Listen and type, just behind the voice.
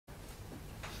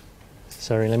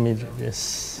Sorry, let me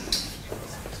just.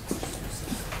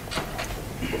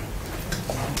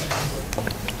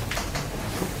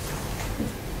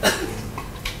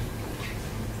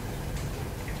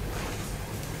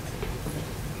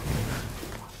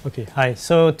 Okay, hi.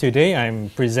 So today I'm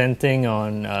presenting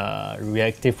on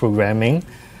reactive programming.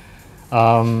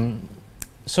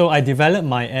 So I developed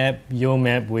my app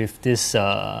Yomap with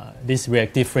this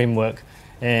reactive framework,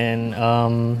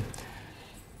 and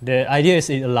the idea is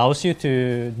it allows you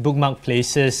to bookmark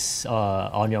places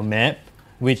on your map,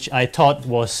 which I thought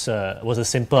was a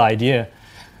simple idea.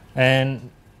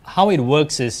 And how it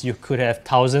works is you could have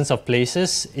thousands of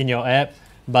places in your app,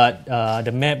 but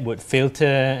the map would filter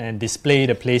and display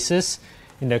the places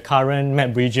in the current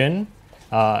map region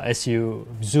as you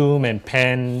zoom and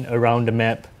pan around the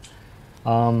map.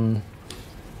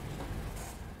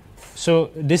 So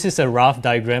this is a rough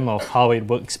diagram of how it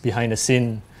works behind the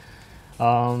scene.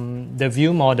 The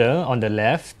view model on the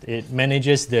left, it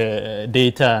manages the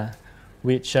data,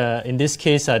 which in this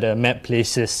case are the map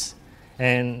places.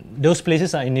 And those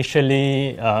places are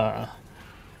initially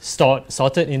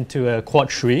sorted into a quad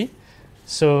tree,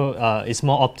 so it's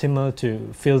more optimal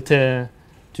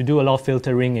to do a lot of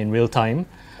filtering in real time.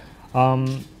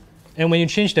 And when you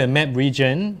change the map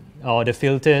region or the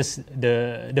filters,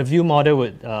 the view model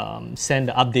would send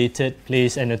the updated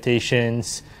place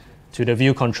annotations to the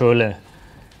view controller.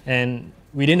 And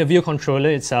within the view controller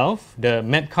itself, the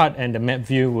map card and the map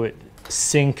view would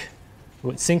sync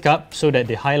up so that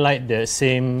they highlight the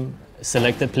same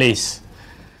selected place.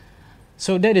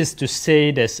 So that is to say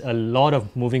there's a lot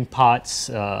of moving parts,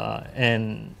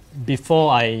 and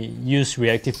before I used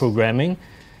reactive programming,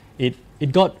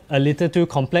 it got a little too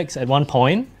complex at one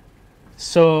point.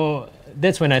 So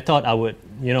that's when I thought I would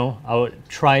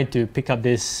try to pick up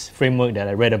this framework that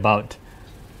I read about.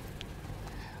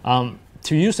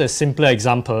 To use a simpler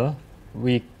example,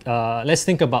 let's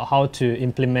think about how to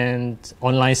implement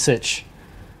online search.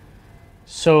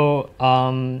 So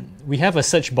we have a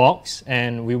search box,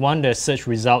 and we want the search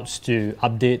results to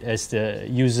update as the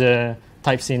user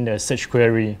types in the search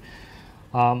query.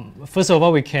 First of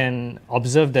all, we can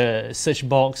observe the search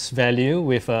box value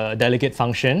with a delegate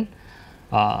function,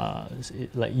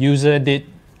 like user did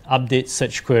update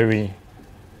search query.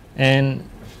 And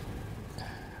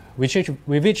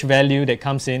with each value that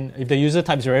comes in, if the user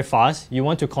types very fast, you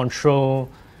want to control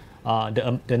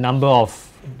the number of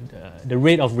the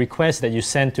rate of requests that you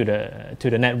send to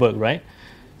the network, right?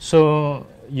 So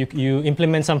you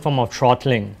implement some form of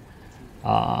throttling.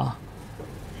 I'm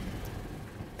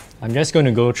just going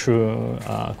to go through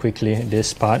quickly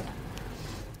this part.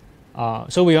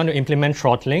 So we want to implement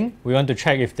throttling. We want to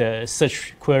check if the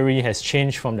search query has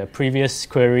changed from the previous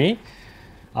query.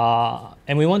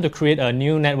 And we want to create a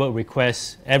new network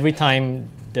request every time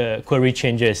the query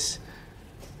changes.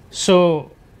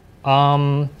 So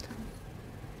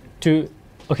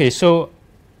so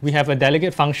we have a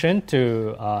delegate function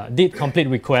to did complete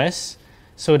request,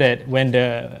 so that when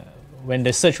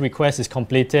the search request is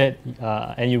completed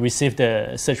and you receive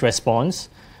the search response,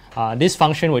 this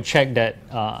function would check that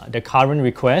the current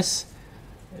request,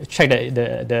 check that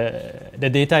the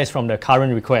data is from the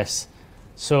current request,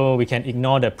 so we can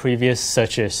ignore the previous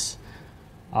searches,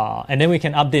 and then we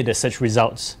can update the search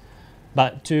results.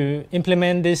 But to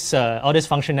implement this all this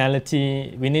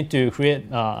functionality, we need to create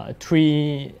at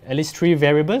least three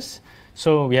variables.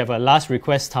 So we have a last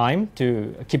request time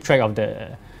to keep track of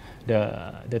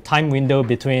the time window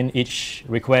between each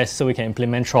request, so we can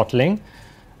implement throttling.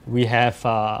 We have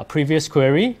a previous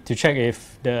query to check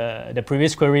if the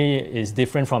previous query is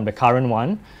different from the current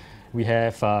one. We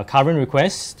have current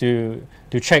requests to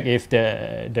check if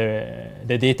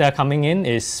the data coming in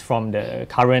is from the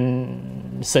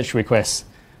current search request.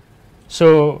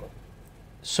 So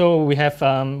we have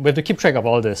to keep track of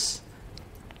all this.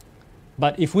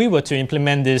 But if we were to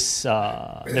implement this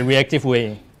the reactive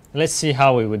way, let's see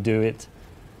how we would do it.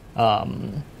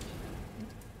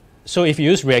 So if you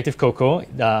use ReactiveCocoa,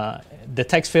 the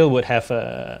text field would have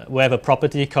a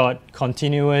property called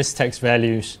continuous text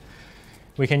values.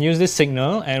 We can use this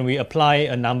signal, and we apply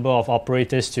a number of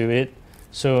operators to it.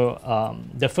 So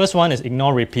the first one is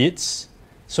ignore repeats,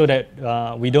 so that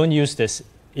we don't use this.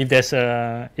 If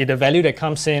the value that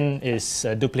comes in is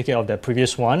a duplicate of the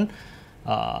previous one,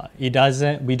 we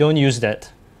don't use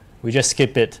that. We just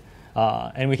skip it.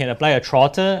 And we can apply a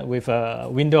throttle with a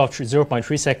window of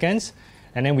 0.3 seconds,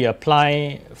 and then we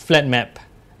apply flat map.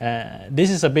 This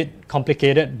is a bit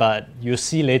complicated, but you'll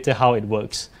see later how it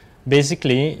works.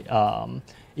 Basically,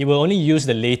 it will only use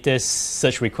the latest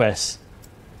search request.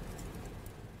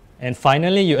 And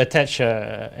finally, you attach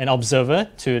an observer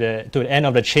to the end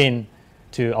of the chain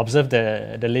to observe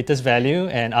the latest value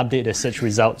and update the search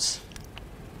results.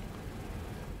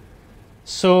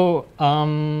 So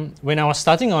when I was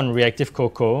starting on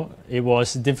ReactiveCocoa, it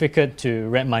was difficult to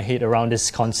wrap my head around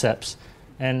these concepts.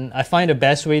 And I find the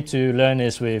best way to learn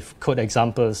is with code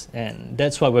examples, and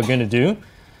that's what we're going to do.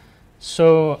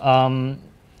 So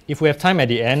if we have time at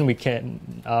the end, we can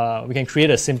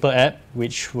create a simple app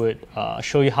which would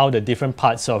show you how the different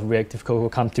parts of ReactiveCocoa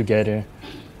come together.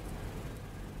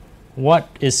 What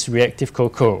is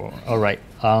ReactiveCocoa? All right.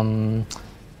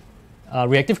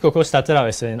 ReactiveCocoa started out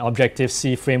as an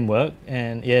Objective-C framework,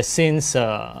 and it has since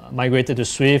migrated to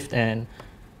Swift. And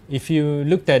if you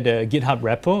looked at the GitHub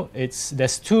repo,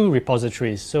 there's two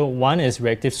repositories. So one is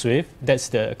Reactive Swift. That's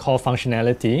the core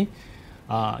functionality.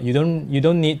 You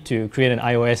don't need to create an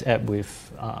iOS app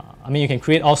with. I mean, you can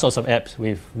create all sorts of apps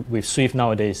with Swift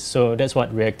nowadays. So that's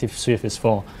what Reactive Swift is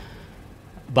for.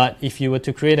 But if you were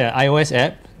to create an iOS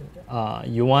app,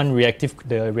 you want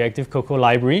the ReactiveCocoa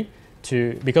library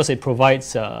because it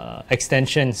provides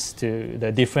extensions to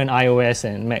the different iOS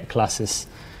and Mac classes.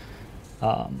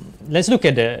 Let's look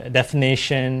at the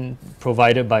definition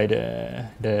provided by the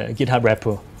GitHub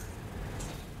repo.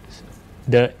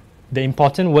 The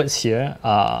important words here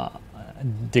are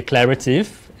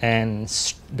declarative and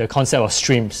the concept of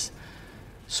streams.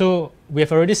 So we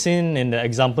have already seen in the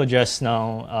example just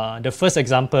now, the first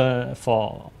example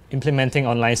for implementing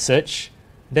online search.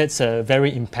 That's a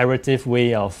very imperative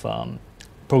way of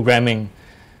programming,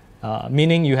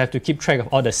 meaning you have to keep track of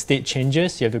all the state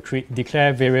changes. You have to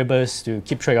declare variables to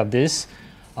keep track of this.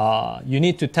 You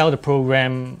need to tell the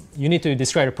program, you need to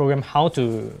describe the program how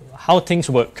things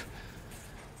work.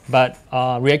 But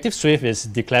Reactive Swift is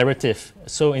declarative.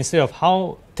 So instead of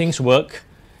how things work,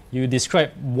 you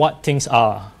describe what things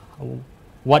are,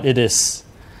 what it is.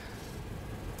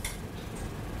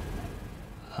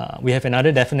 We have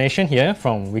another definition here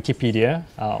from Wikipedia,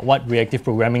 what reactive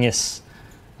programming is.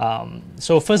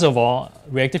 So first of all,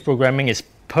 reactive programming is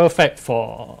perfect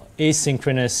for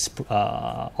asynchronous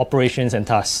operations and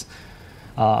tasks.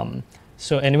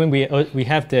 So anyway, we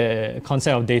have the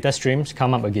concept of data streams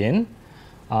come up again.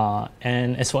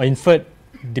 And as for inferred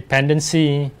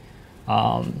dependency,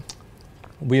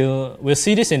 we'll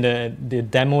see this in the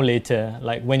demo later.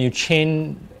 Like when you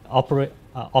chain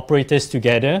operators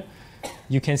together,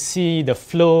 you can see the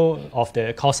flow of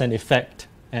the cause and effect,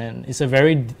 and it's a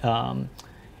very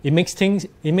it makes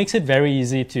it very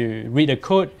easy to read the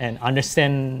code and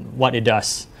understand what it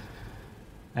does.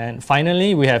 And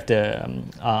finally, we have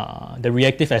the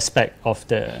reactive aspect of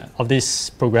this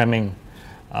programming.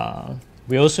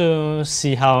 We also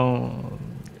see how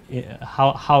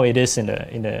it is in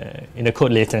the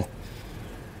code later.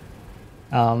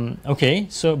 Okay,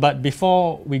 so but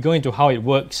before we go into how it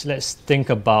works, let's think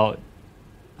about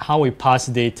how we pass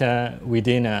data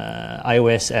within an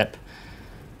iOS app.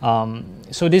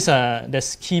 So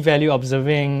there's key value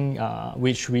observing,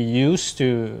 which we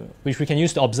can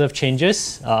use to observe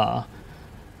changes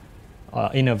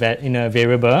in a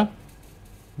variable.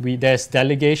 There's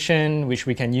delegation, which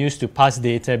we can use to pass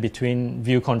data between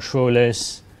view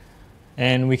controllers,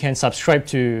 and we can subscribe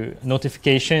to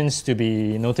notifications to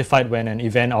be notified when an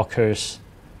event occurs.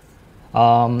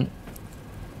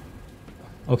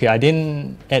 Okay, I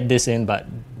didn't add this in, but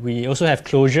we also have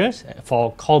closures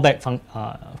for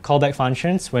callback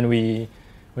functions when we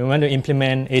want to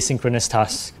implement asynchronous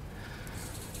tasks.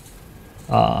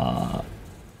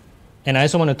 And I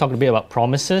also want to talk a bit about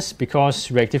promises, because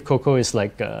ReactiveCocoa is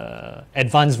like an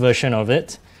advanced version of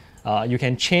it. You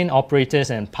can chain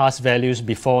operators and pass values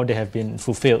before they have been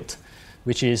fulfilled,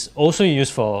 which is also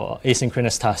used for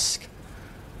asynchronous tasks.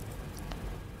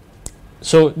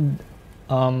 So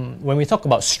when we talk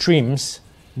about streams,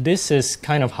 this is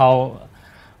kind of how,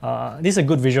 this is a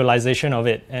good visualization of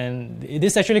it. And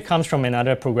this actually comes from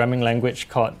another programming language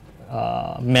called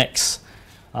Max.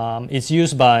 It's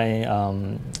used by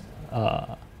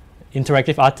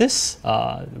interactive artists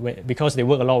because they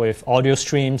work a lot with audio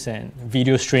streams and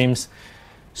video streams.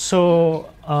 So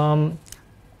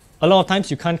a lot of times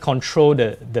you can't control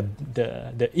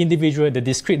the individual, the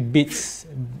discrete bits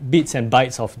and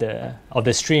bytes of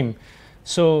the stream.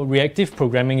 So reactive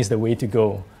programming is the way to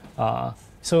go.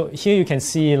 So here you can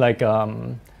see like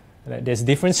there's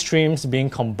different streams being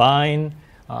combined.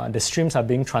 The streams are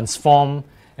being transformed,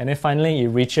 and then finally it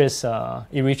reaches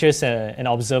an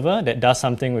observer that does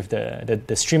something with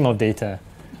the stream of data.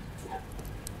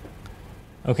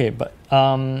 Okay, but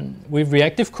with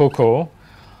ReactiveCocoa,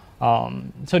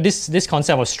 so this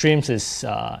concept of streams is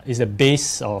the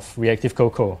base of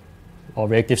ReactiveCocoa or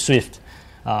Reactive Swift.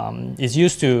 It's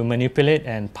used to manipulate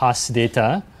and pass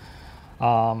data.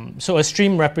 So a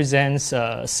stream represents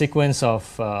a sequence of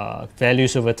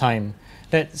values over time.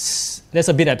 That's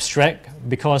a bit abstract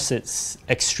because it's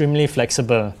extremely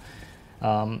flexible.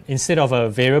 Instead of a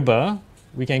variable,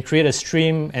 we can create a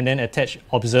stream and then attach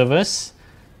observers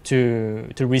to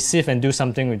receive and do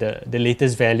something with the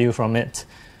latest value from it.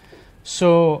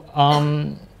 So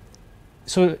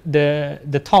so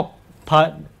the top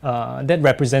part that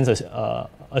represents a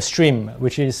stream,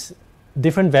 which is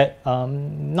different,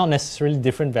 not necessarily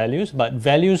different values, but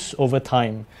values over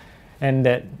time. And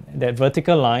that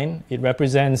vertical line, it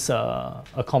represents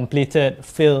a completed,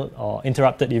 failed, or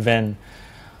interrupted event.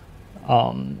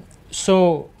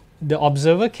 So the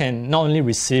observer can not only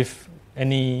receive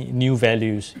any new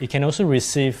values, it can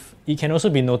also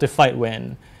be notified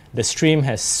when the stream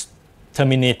has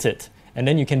terminated, and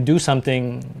then you can do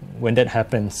something when that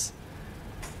happens.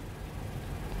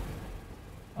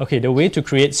 Okay, the way to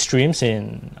create streams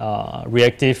in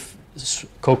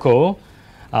ReactiveCocoa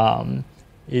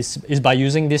is by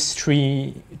using these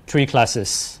three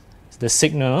classes: the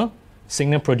signal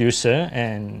producer,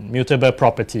 and mutable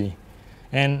property.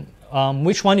 And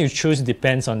which one you choose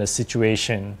depends on the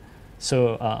situation.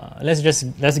 So let's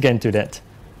get into that.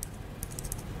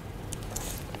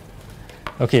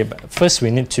 Okay, but first we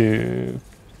need to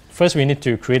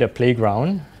create a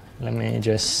playground. Let me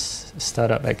just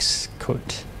start up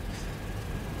Xcode.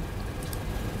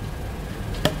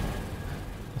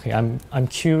 Okay, I'm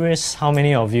curious how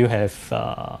many of you have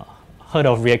heard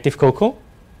of ReactiveCocoa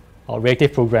or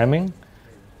reactive programming.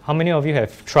 How many of you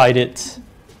have tried it?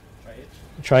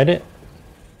 Tried it?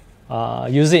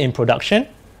 Use it in production?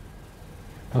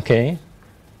 Okay.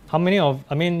 How many of,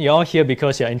 you're all here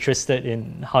because you're interested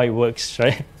in how it works,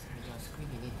 right?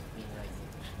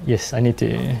 Yes, I need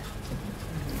to.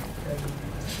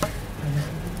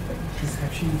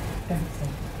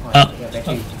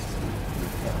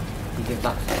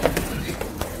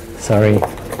 Sorry.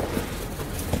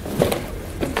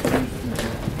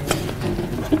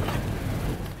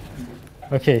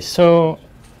 Okay, so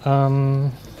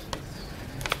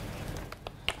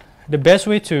the best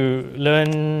way to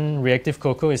learn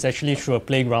ReactiveCocoa is actually through a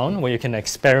playground where you can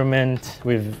experiment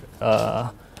with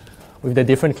the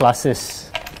different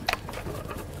classes.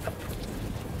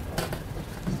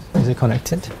 Is it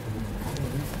connected?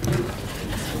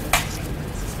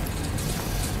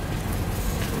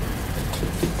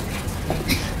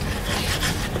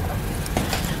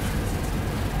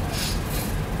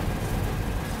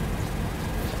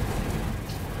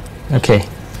 Okay.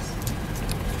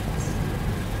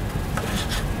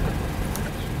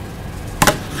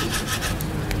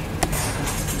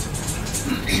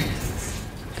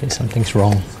 Okay, something's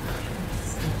wrong.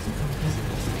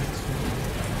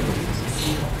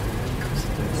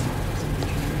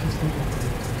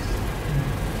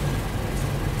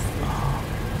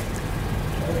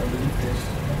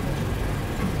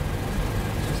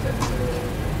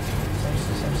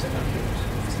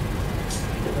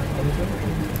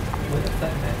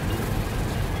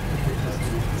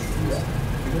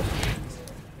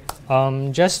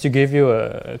 Just to give you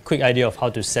a quick idea of how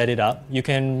to set it up, you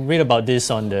can read about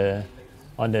this on the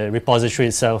repository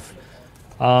itself.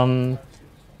 You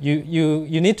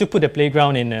need to put the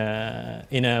playground in a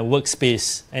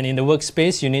workspace, and in the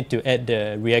workspace you need to add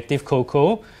the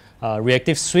ReactiveCocoa,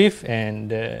 Reactive Swift, and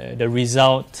the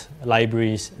result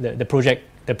libraries, the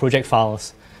project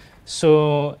files.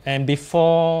 So, and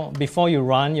before you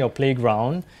run your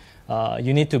playground,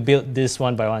 you need to build this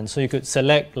one by one. So you could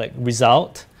select like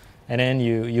result, and then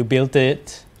you build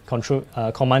it,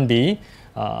 Command B,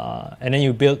 and then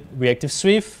you build Reactive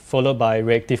Swift followed by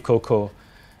ReactiveCocoa.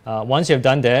 Once you've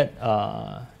done that,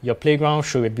 your playground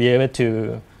should be able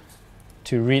to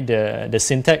read the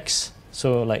syntax.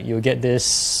 So like you get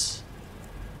this,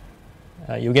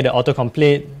 you get the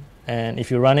autocomplete, and if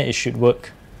you run it, it should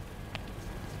work.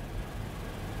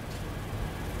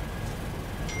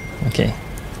 Okay,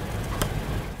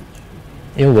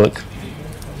 it'll work.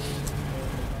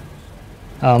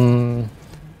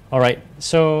 All right,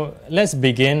 so let's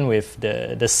begin with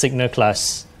the signal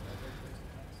class.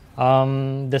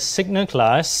 The signal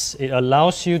class, it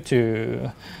allows you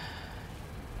to,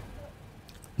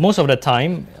 most of the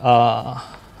time,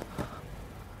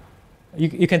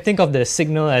 you can think of the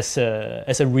signal as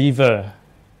a river.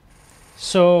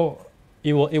 So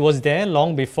it was there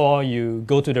long before you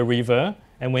go to the river,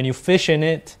 and when you fish in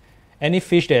it, any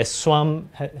fish that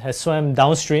has swam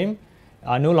downstream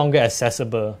are no longer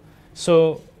accessible.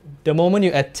 So the moment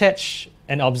you attach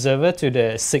an observer to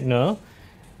the signal,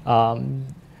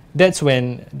 that's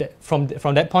when, from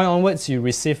that point onwards, you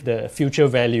receive the future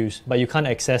values, but you can't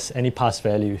access any past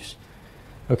values.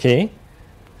 Okay?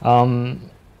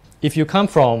 If you come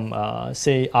from,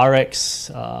 say, RX,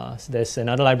 there's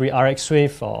another library, RX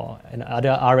Swift, or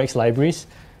other RX libraries,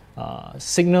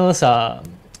 signals are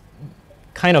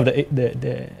kind of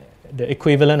the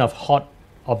equivalent of hot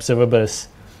observables.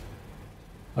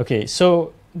 Okay,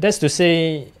 so that's to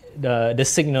say the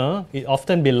signal, it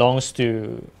often belongs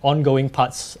to ongoing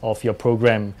parts of your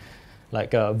program,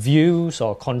 like views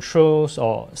or controls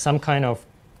or some kind of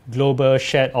global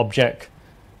shared object,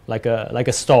 like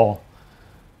a store.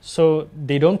 So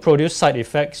they don't produce side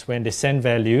effects when they send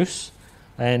values,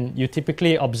 and you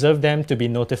typically observe them to be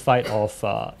notified of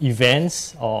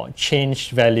events or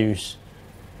changed values.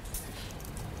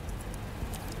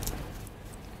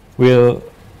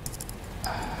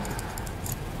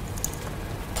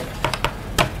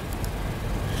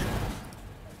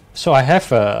 So I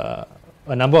have a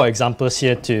number of examples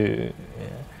here to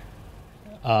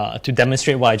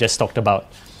demonstrate what I just talked about.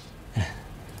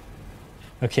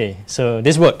 Okay, so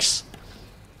this works.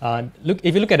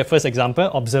 If you look at the first example,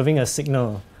 observing a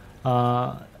signal.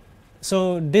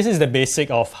 So this is the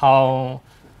basic of how.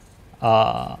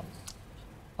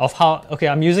 Okay,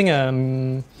 I'm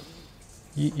using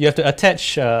you have to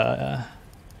attach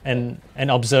an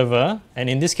observer, and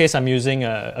in this case, I'm using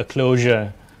a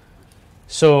closure.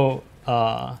 So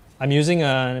I'm using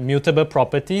a mutable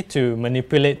property to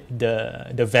manipulate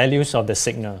the values of the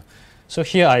signal. So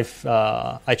here I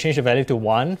changed the value to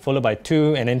 1, followed by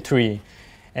 2, and then 3.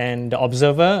 And the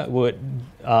observer would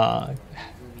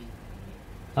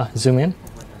zoom in.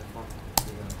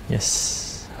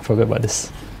 Yes, I forgot about this.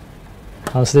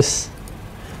 How's this?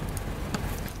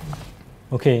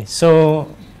 Okay,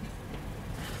 so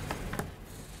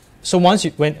once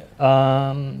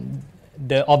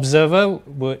the observer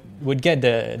would get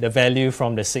the value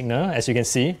from the signal, as you can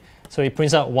see. So it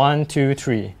prints out 1, 2,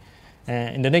 3.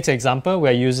 And in the next example,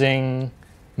 we're using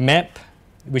map,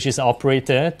 which is an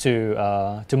operator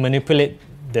to manipulate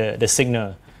the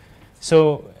signal.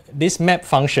 So this map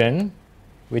function,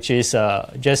 which is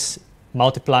just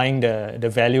multiplying the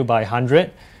value by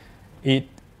 100, it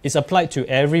is applied to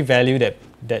every value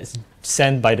that's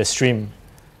sent by the stream.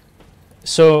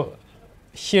 So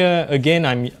here again,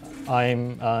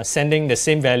 I'm sending the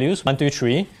same values, 1, 2,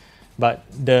 3, but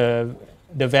the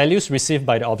values received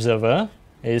by the observer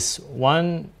is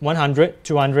 100,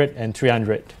 200, and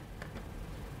 300.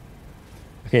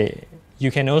 Okay,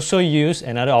 you can also use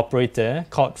another operator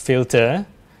called filter,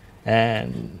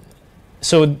 and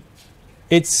so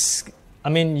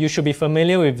you should be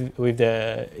familiar with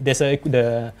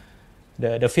the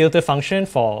filter function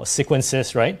for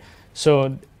sequences, right?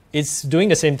 So it's doing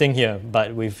the same thing here,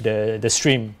 but with the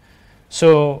stream.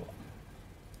 So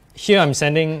here I'm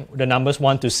sending the numbers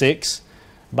 1 to 6,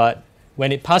 but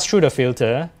when it passes through the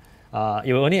filter,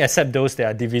 it will only accept those that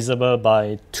are divisible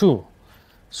by 2.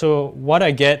 So what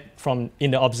I get what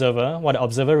the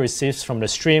observer receives from the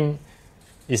stream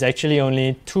is actually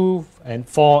only 2 and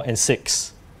 4 and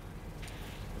 6.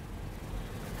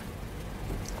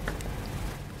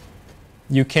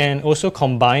 You can also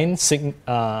combine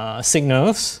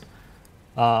signals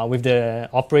with the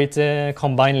operator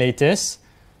combine latest.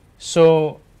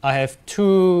 So I have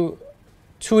two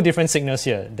different signals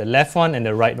here, the left one and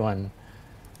the right one.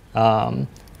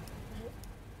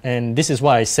 And this is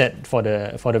what I set for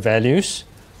the values.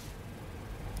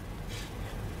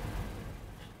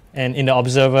 And in the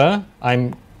observer,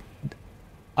 I've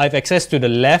access to the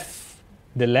left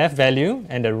value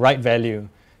and the right value.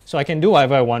 So I can do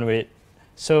whatever I want with it.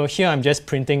 So here I'm just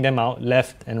printing them out,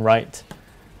 left and right.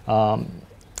 I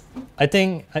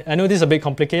know this is a bit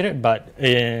complicated, but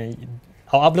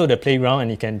I'll upload the playground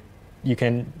and you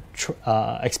can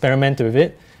experiment with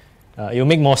it. It'll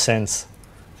make more sense.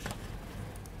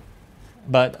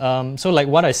 But so like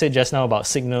what I said just now about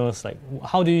signals, like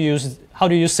how do you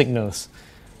use signals?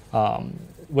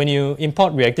 When you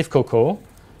import ReactiveCocoa,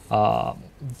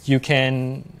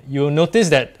 you'll notice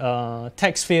that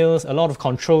text fields, a lot of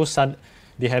controls,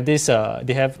 they have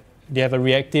a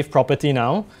reactive property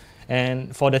now,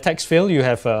 and for the text field you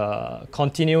have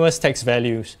continuous text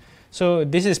values. So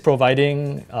this is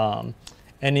providing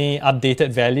any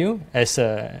updated value as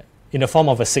in the form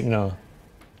of a signal.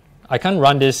 I can't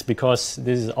run this because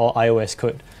this is all iOS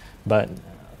code, but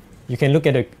you can look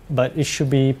at it. But it should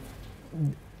be.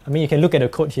 You can look at the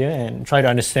code here and try to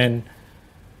understand.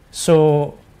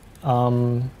 So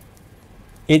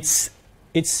it's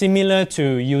similar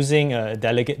to using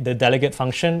the delegate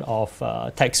function of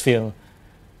text field.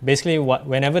 Basically,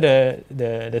 whenever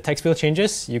the text field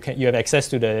changes, you have access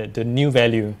to the new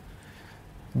value.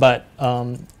 But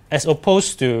as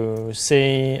opposed to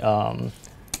say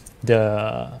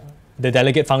the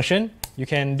delegate function, you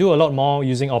can do a lot more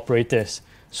using operators.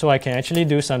 So I can actually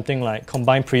do something like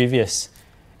combine previous.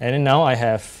 And then now I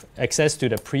have access to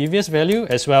the previous value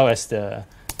as well as the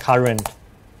current.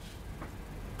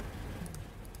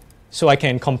 So I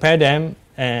can compare them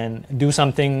and do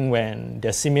something when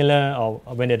they're similar or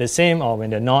when they're the same or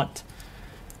when they're not.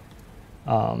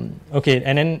 Okay,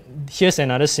 and then here's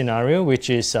another scenario, which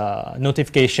is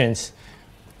notifications.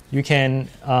 You can,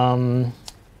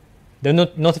 the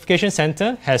notification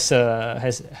center has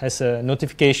a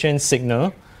notification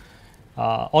signal.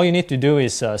 All you need to do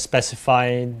is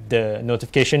specify the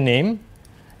notification name,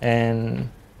 and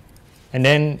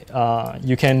then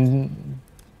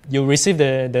you'll receive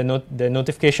the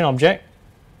notification object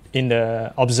in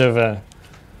the observer.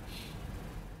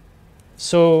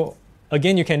 So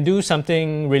again, you can do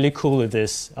something really cool with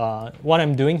this. What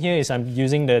I'm doing here is I'm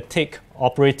using the take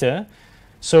operator.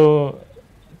 So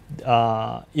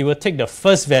it will take the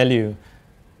first value,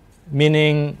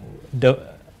 meaning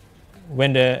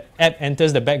when the app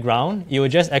enters the background, it will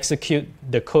just execute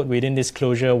the code within this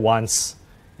closure once,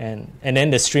 and then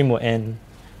the stream will end.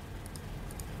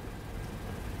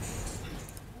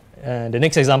 The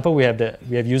next example, we have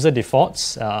user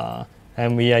defaults,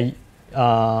 and we're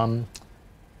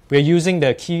using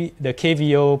the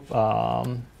KVO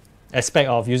aspect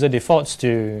of user defaults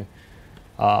to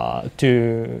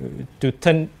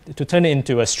turn it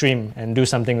into a stream and do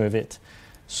something with it.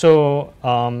 So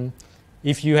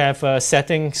if you have a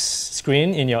settings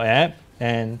screen in your app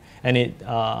and it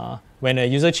when a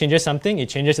user changes something, it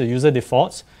changes the user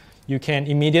defaults, you can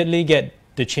immediately get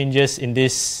the changes in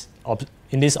this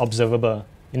observer,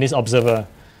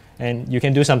 and you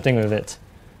can do something with it.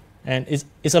 And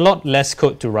it's a lot less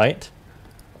code to write.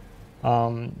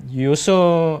 You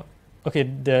also, okay,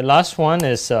 the last one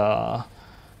is a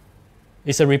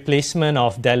replacement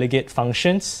of delegate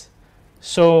functions.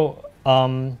 So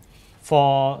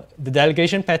for the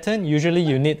delegation pattern, usually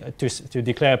you need to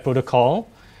declare a protocol,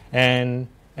 and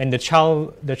the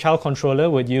child controller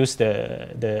would use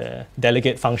the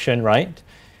delegate function, right?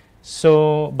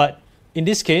 So, but in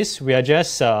this case, we are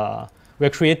just we're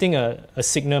creating a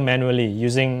signal manually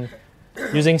using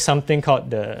something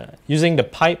called using the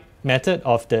pipe method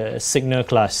of the signal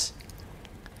class.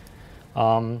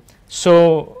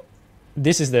 So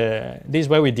this is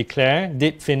where we declare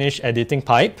did finish editing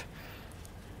pipe,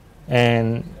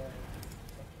 and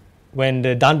when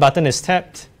the done button is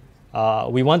tapped,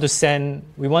 we want to send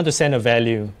a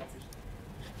value.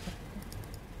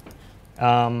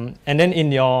 And then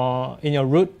in your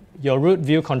root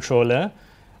view controller,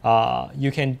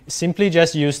 you can simply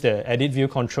just use the edit view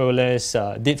controller's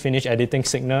did finish editing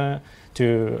signal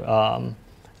to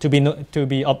be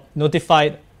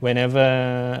notified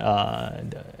whenever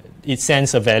it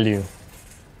sends a value.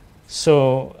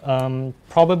 So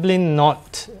probably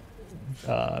not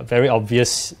very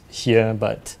obvious here,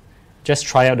 but just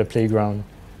try out the playground.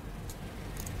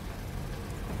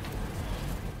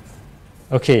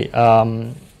 Okay,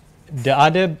 the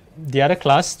other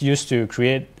class used to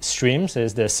create streams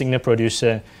is the signal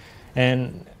producer,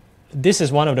 and this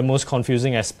is one of the most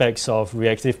confusing aspects of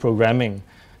reactive programming,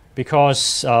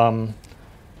 because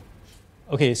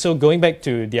okay, so going back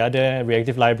to the other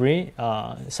reactive library,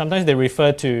 sometimes they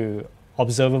refer to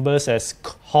observables as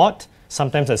hot,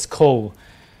 sometimes as cold,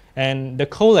 and the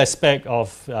cold aspect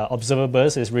of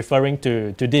observables is referring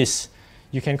to this.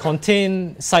 You can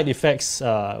contain side effects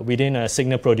within a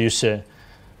signal producer,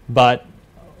 but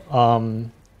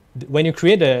when you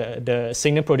create the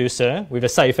signal producer with the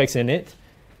side effects in it,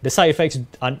 the side effects,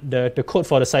 the code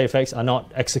for the side effects are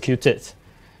not executed.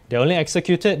 They're only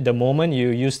executed the moment you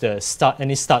use the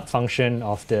any start function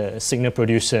of the signal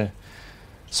producer.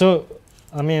 So,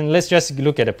 I mean, let's just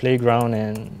look at the playground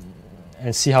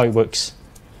and see how it works.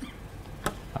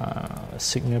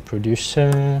 Signal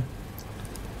producer.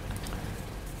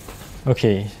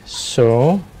 Okay,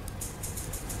 so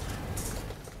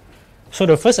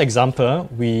the first example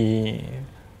we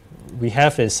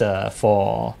have is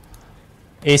for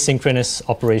asynchronous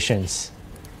operations.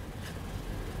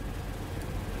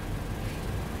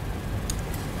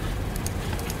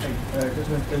 Just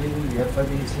want to tell you, we have 5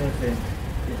 minutes left.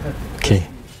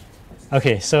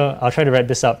 Okay, so I'll try to wrap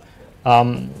this up.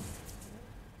 You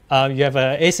have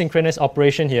an asynchronous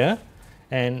operation here,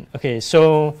 and okay,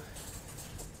 so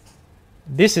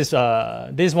this is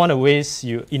one of the ways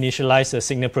you initialize a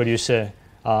signal producer.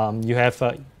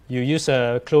 You use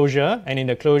a closure, and in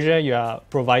the closure you are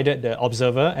provided the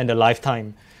observer and the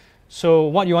lifetime. So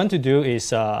what you want to do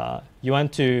is you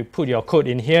want to put your code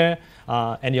in here,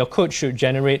 and your code should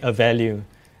generate a value.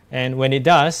 And when it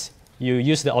does, you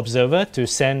use the observer to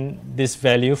send this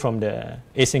value from the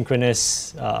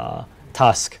asynchronous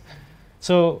task.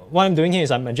 So what I'm doing here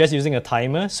is I'm just using a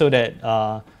timer so that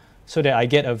I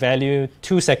get a value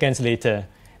 2 seconds later,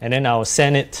 and then I'll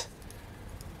send it.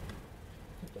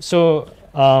 So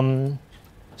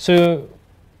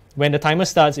when the timer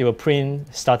starts, it will print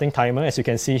starting timer, as you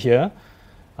can see here.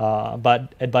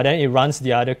 But then it runs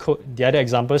the other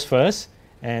examples first,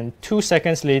 and 2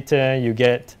 seconds later you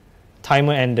get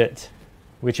timer ended,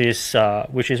 which is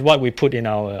what we put in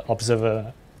our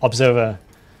observer.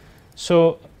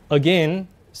 So again,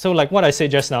 like what I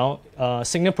said just now,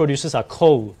 signal producers are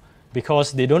cold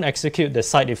because they don't execute the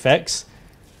side effects.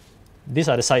 These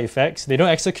are the side effects. They don't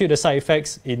execute the side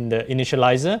effects in the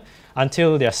initializer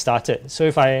until they are started. So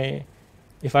if I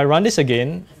run this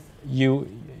again, you're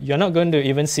not going to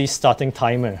even see starting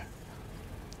timer.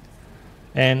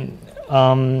 And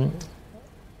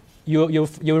you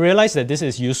realize that this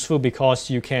is useful because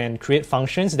you can create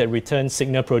functions that return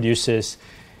signal producers.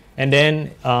 And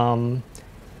then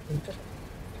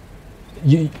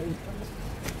you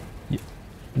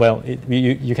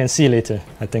can see later,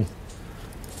 I think.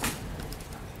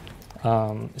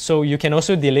 So you can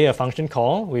also delay a function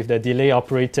call with the delay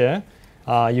operator.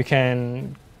 You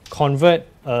can convert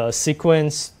a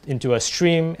sequence into a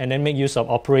stream and then make use of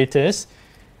operators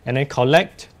and then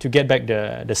collect to get back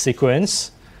the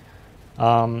sequence.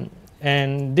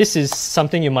 And this is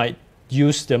something you might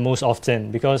use the most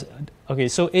often because, okay,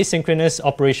 so asynchronous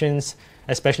operations,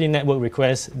 especially network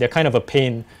requests, they're kind of a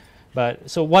pain. But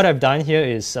so what I've done here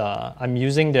is I'm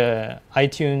using the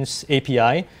iTunes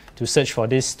API to search for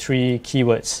these 3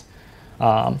 keywords.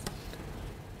 I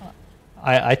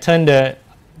turned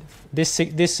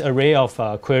this array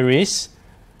of queries,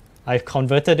 I've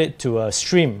converted it to a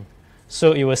stream.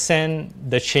 So it will send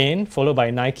the chain followed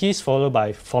by Nikes, followed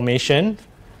by formation.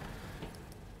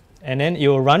 And then it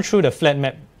will run through the flat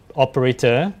map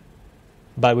operator,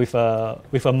 but with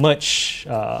a merge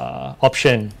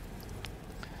option.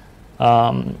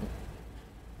 And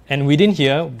within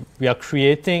here, we're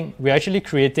actually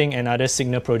creating another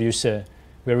signal producer.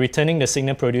 We're returning the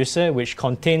signal producer, which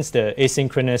contains the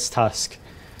asynchronous task.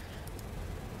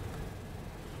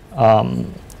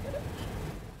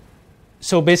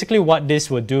 So basically what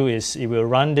this will do is it will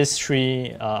run these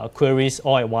 3 queries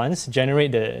all at once,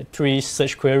 generate the 3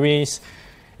 search queries,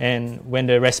 and when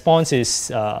the response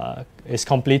is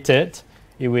completed,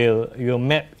 it will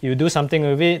do something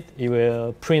with it, it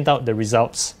will print out the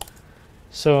results.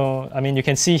 So, I mean, you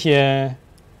can see here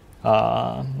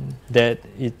that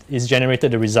it is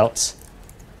generated the results.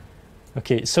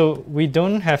 Okay, so we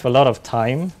don't have a lot of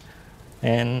time,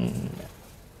 and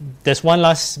there's one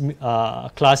last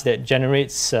class that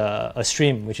generates a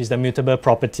stream, which is the mutable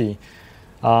property.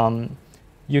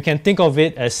 You can think of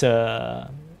it as a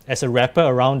wrapper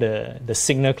around the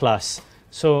signal class.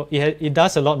 So it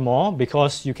does a lot more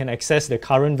because you can access the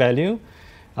current value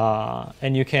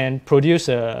and you can produce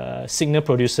a signal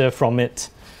producer from it.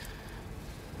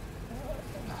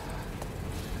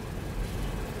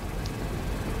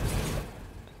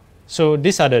 So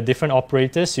these are the different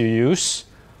operators you use.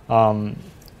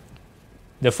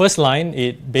 The first line,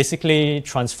 it basically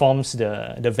transforms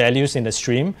the values in the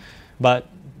stream, but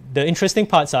the interesting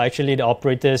parts are actually the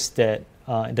operators that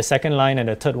the second line and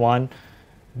the third one,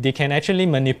 they can actually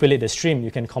manipulate the stream.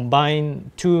 You can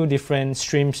combine 2 different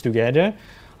streams together.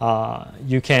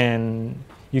 You can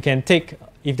take,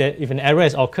 if an error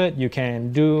has occurred, you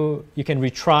can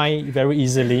retry very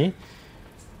easily.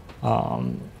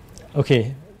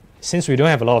 Okay, since we don't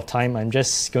have a lot of time, I'm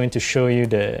just going to show you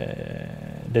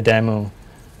the demo.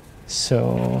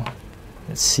 So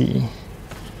let's see.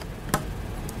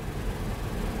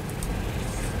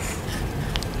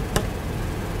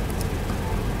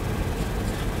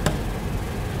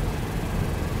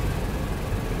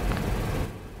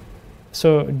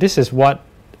 So this is what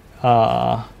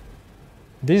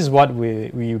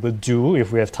we will do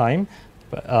if we have time.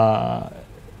 But,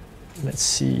 let's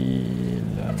see.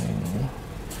 Learning.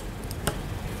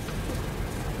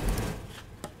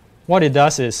 What it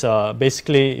does is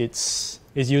basically it's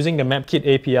using the MapKit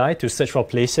API to search for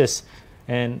places,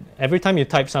 and every time you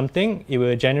type something, it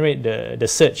will generate the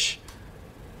search.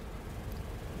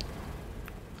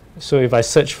 So if I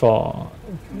search for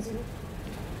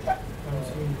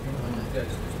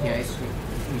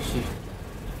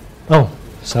oh,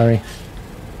 sorry.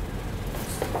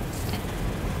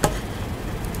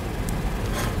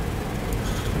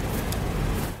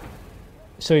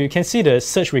 So you can see the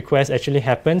search request actually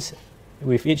happens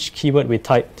with each keyword we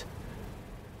typed.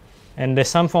 And there's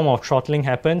some form of throttling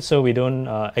happens so we don't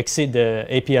exceed the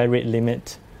API rate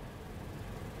limit.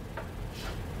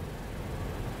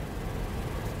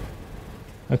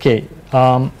 Okay.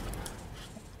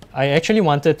 I actually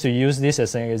wanted to use this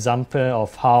as an example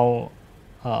of how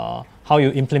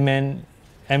you implement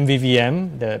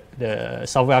MVVM, the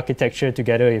software architecture,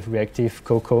 together with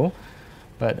ReactiveCocoa.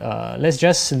 But let's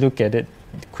just look at it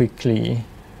quickly.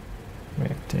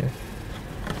 Reactive.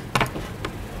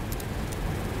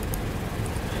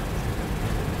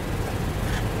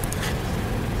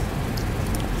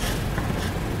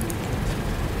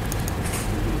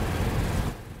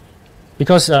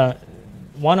 Because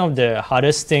one of the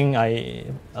hardest thing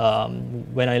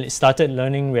when I started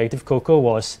learning ReactiveCocoa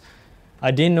was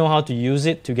I didn't know how to use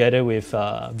it together with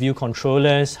view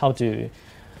controllers, how to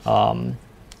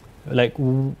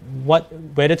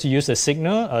whether to use a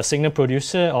signal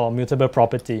producer or mutable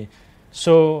property.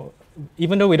 So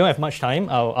even though we don't have much time,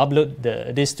 I'll upload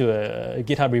this to a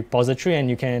GitHub repository and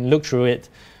you can look through it.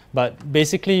 But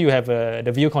basically, you have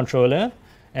the view controller,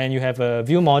 and you have a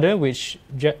view model which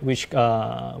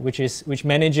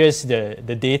manages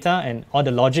the data and all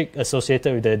the logic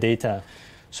associated with the data.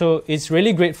 So it's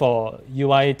really great for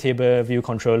UI table view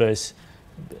controllers.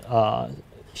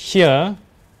 Here,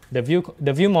 the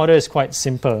view model is quite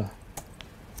simple.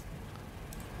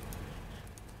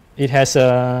 It has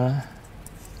a,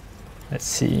 let's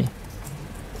see,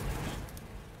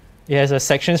 it has a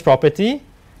sections property,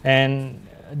 and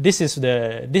this is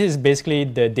basically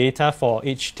the data for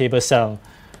each table cell.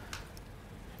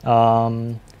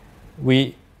 When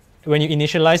you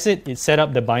initialize it, it set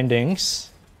up the bindings.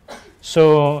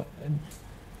 So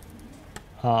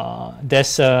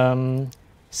there's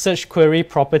search query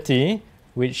property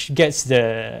which gets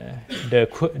the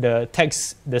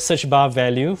text, the search bar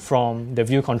value from the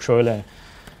view controller.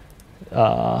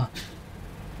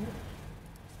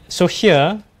 So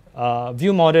here,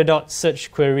 view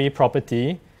model.search query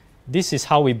property, this is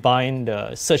how we bind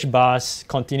the search bar's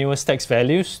continuous text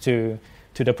values to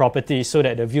the property so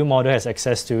that the view model has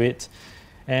access to it.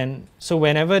 And so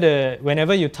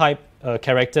whenever you type a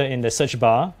character in the search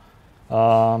bar,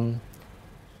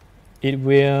 it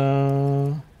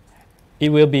will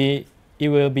be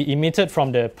emitted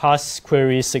from the pass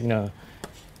query signal.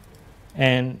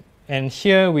 And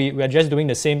here we are just doing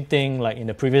the same thing like in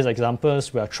the previous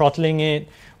examples. We are throttling it.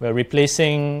 We are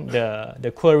replacing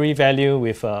the query value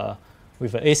with an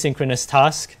asynchronous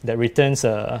task that returns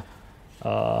a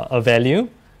value.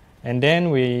 And then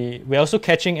we're also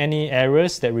catching any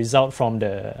errors that result from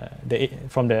the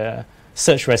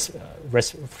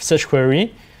search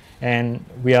query, and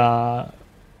we are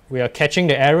catching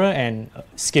the error and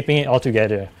skipping it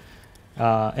altogether.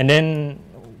 And then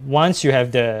once you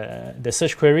have the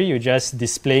search query, you just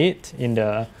display it in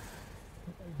the.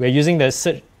 We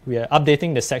are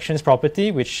updating the sections property,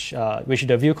 which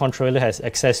the view controller has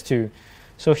access to.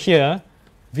 So here,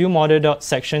 view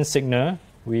model.section signal,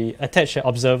 we attach an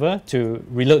observer to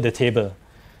reload the table.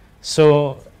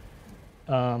 So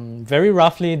very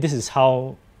roughly, this is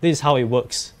how it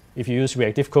works if you use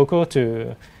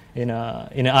ReactiveCocoa in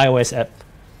an iOS app.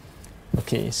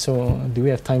 Okay, so do we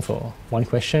have time for one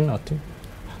question or two?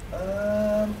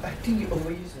 I think you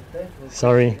overused the time.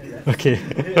 Sorry. Okay.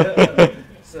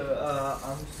 So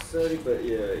I'm sorry, but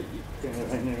yeah, you can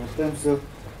run out of time. So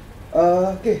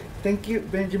okay, thank you,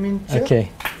 Benjamin Cheah.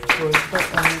 Okay. For your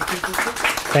talk on ReactiveCocoa.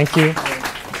 Thank you.